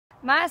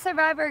My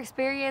Survivor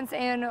experience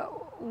in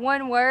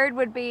one word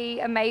would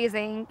be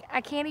amazing. I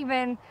can't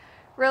even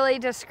really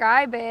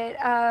describe it.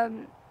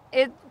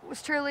 It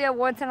was truly a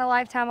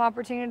once-in-a-lifetime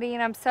opportunity,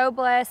 and I'm so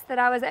blessed that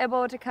I was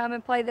able to come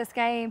and play this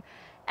game.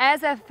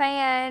 As a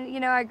fan, you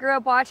know, I grew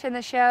up watching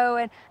the show,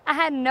 and I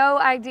had no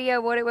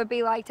idea what it would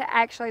be like to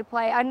actually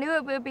play. I knew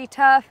it would be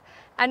tough.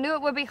 I knew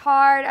it would be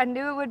hard. I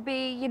knew it would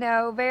be, you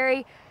know,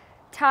 very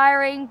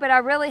tiring, but I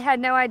really had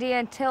no idea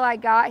until I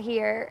got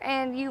here.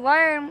 And you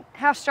learn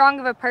how strong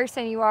of a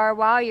person you are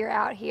while you're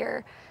out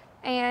here.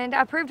 And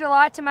I proved a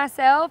lot to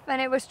myself,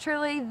 and it was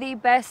truly the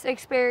best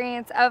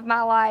experience of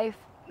my life.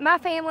 My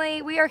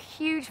family, we are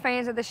huge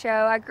fans of the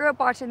show. I grew up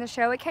watching the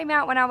show. It came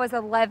out when I was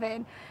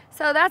 11.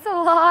 So that's a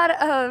lot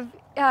of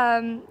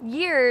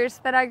years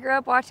that I grew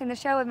up watching the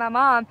show with my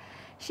mom.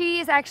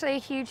 She is actually a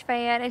huge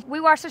fan, and we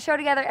watched the show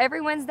together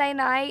every Wednesday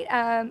night.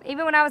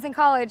 Even when I was in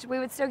college, we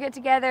would still get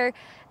together,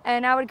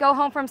 and I would go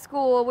home from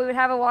school. We would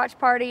have a watch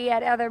party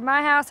at either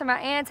my house or my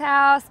aunt's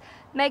house,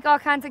 make all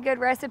kinds of good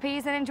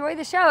recipes, and enjoy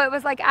the show. It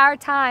was like our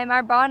time,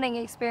 our bonding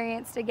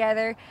experience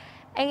together.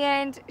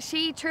 And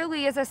she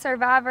truly is a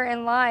survivor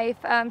in life.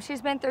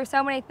 She's been through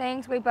so many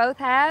things, we both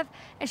have,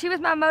 and she was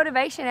my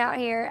motivation out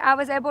here. I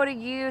was able to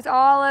use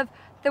all of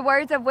the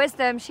words of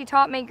wisdom she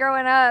taught me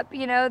growing up,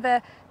 you know,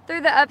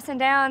 through the ups and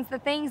downs, the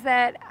things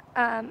that,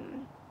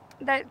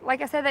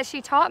 like I said, that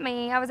she taught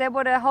me. I was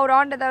able to hold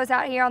on to those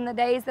out here on the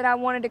days that I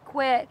wanted to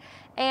quit.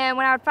 And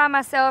when I would find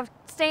myself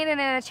standing in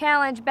a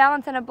challenge,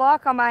 balancing a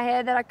block on my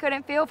head that I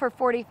couldn't feel for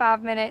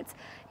 45 minutes,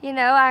 you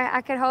know,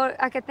 I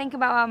could think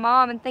about my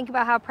mom and think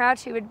about how proud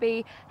she would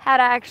be had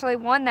I actually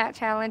won that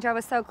challenge. I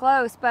was so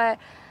close. But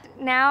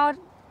now,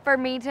 for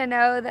me to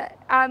know that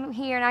I'm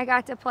here and I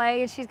got to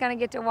play and she's going to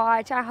get to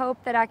watch, I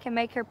hope that I can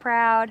make her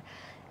proud.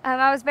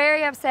 I was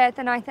very upset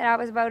the night that I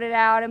was voted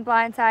out and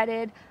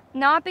blindsided,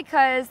 not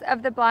because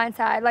of the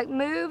blindside. Like,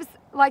 moves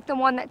like the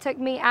one that took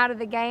me out of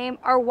the game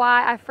are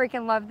why I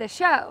freaking love this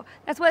show.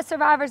 That's what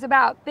Survivor's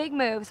about. Big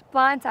moves,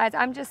 blindsides.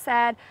 I'm just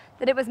sad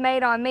that it was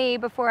made on me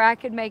before I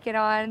could make it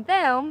on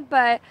them,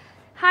 but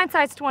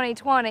hindsight's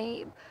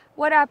 20/20.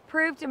 What I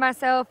proved to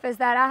myself is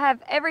that I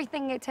have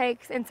everything it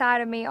takes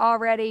inside of me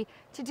already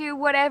to do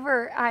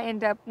whatever I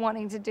end up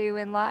wanting to do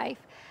in life.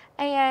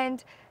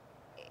 And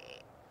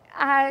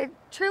I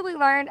truly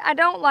learned, I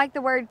don't like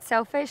the word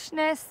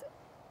selfishness,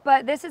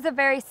 but this is a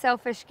very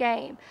selfish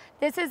game.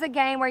 This is a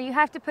game where you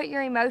have to put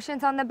your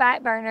emotions on the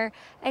back burner,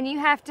 and you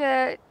have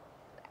to,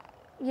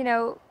 you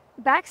know,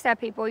 backstab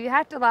people. You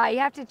have to lie. You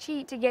have to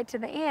cheat to get to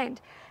the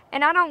end.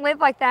 And I don't live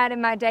like that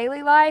in my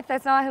daily life.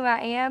 That's not who I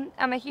am.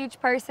 I'm a huge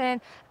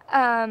person,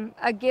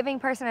 a giving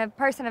person, a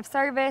person of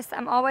service.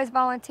 I'm always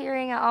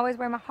volunteering. I always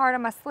wear my heart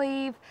on my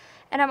sleeve.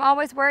 And I'm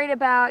always worried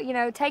about, you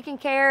know, taking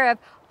care of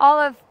all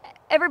of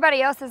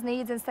everybody else's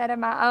needs instead of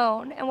my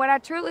own. And what I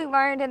truly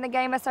learned in the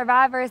game of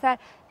Survivor is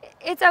that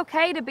it's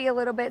okay to be a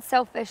little bit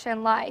selfish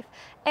in life.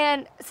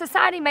 And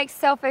society makes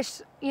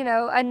selfish, you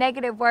know, a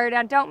negative word.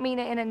 I don't mean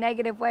it in a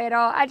negative way at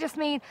all. I just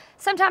mean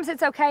sometimes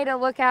it's okay to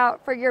look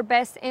out for your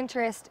best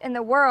interest in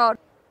the world.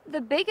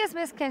 The biggest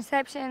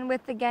misconception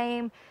with the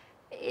game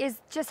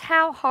is just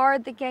how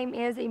hard the game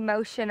is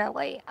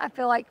emotionally. I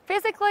feel like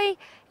physically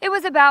it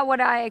was about what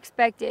I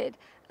expected.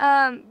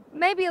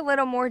 Maybe a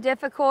little more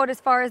difficult as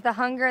far as the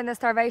hunger and the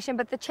starvation,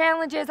 but the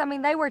challenges, I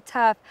mean, they were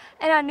tough,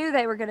 and I knew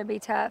they were going to be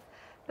tough.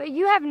 But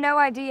you have no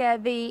idea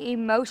the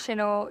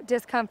emotional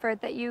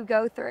discomfort that you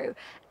go through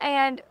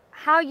and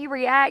how you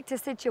react to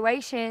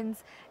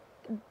situations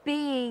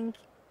being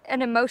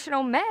an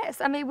emotional mess.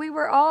 I mean, we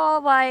were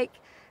all like,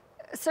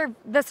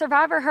 the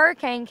Survivor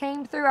hurricane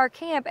came through our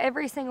camp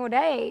every single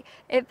day,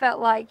 it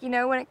felt like, you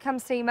know, when it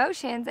comes to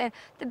emotions. And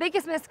the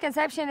biggest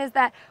misconception is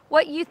that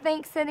what you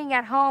think sitting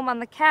at home on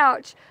the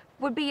couch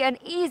would be an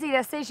easy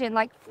decision,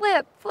 like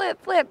flip,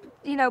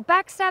 you know,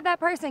 backstab that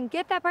person,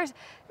 get that person,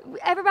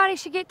 everybody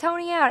should get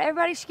Tony out,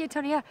 everybody should get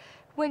Tony out.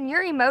 When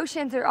your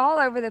emotions are all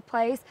over the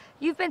place,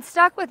 you've been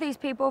stuck with these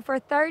people for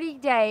 30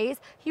 days,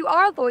 you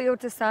are loyal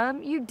to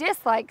some, you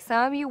dislike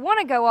some, you want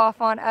to go off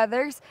on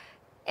others,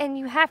 and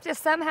you have to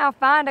somehow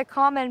find a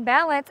common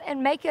balance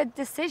and make a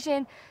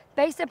decision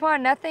based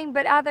upon nothing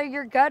but either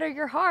your gut or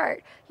your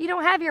heart. You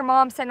don't have your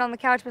mom sitting on the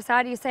couch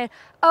beside you saying,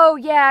 oh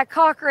yeah,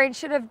 Cochran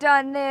should have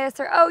done this,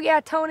 or oh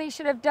yeah, Tony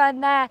should have done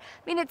that.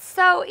 I mean, it's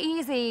so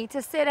easy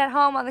to sit at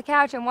home on the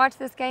couch and watch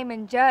this game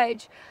and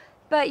judge,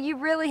 but you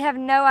really have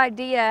no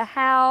idea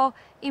how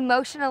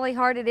emotionally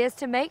hard it is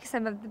to make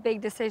some of the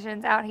big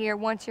decisions out here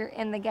once you're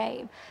in the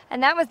game.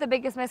 And that was the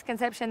biggest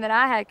misconception that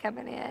I had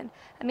coming in.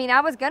 I mean,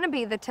 I was going to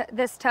be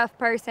this tough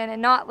person and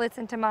not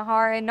listen to my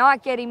heart and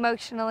not get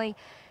emotionally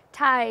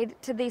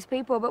tied to these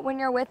people. But when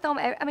you're with them,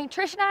 I mean,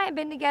 Trish and I have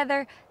been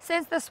together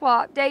since the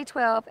swap, day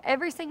 12,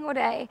 every single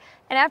day.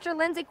 And after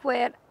Lindsay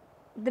quit,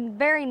 the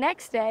very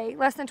next day,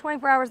 less than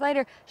 24 hours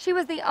later, she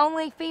was the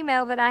only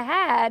female that I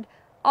had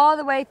all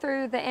the way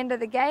through the end of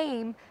the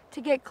game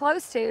to get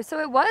close to. So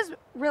it was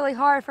really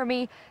hard for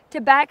me to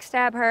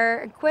backstab her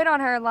and quit on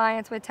her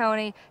alliance with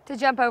Tony to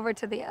jump over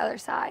to the other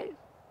side.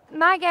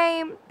 My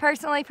game,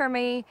 personally for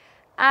me,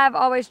 I've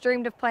always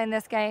dreamed of playing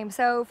this game.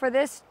 So for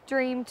this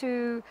dream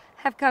to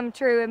have come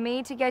true and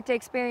me to get to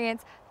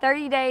experience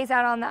 30 days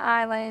out on the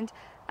island,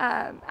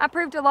 I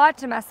proved a lot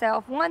to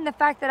myself. One, the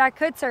fact that I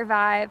could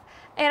survive,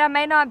 and I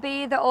may not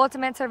be the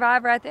ultimate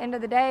survivor at the end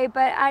of the day,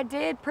 but I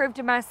did prove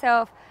to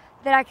myself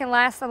that I can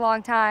last a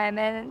long time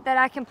and that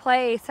I can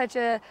play such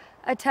a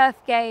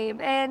tough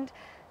game. And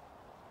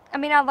I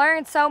mean, I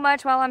learned so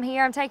much while I'm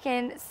here. I'm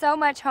taking so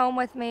much home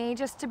with me,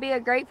 just to be a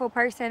grateful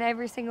person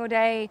every single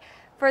day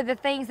for the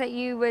things that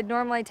you would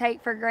normally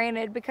take for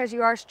granted, because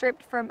you are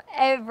stripped from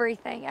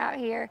everything out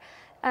here.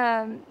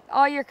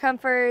 All your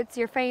comforts,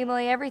 your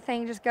family,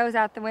 everything just goes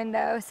out the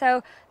window.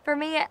 So for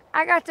me,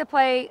 I got to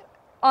play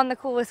on the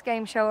coolest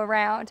game show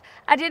around.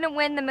 I didn't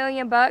win the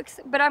 $1,000,000,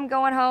 but I'm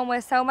going home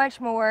with so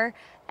much more.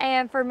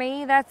 And for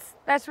me,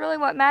 that's really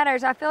what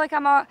matters. I feel like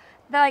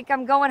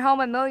I'm going home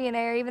a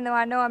millionaire, even though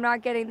I know I'm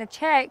not getting the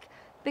check,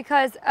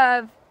 because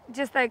of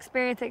just the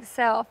experience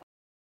itself.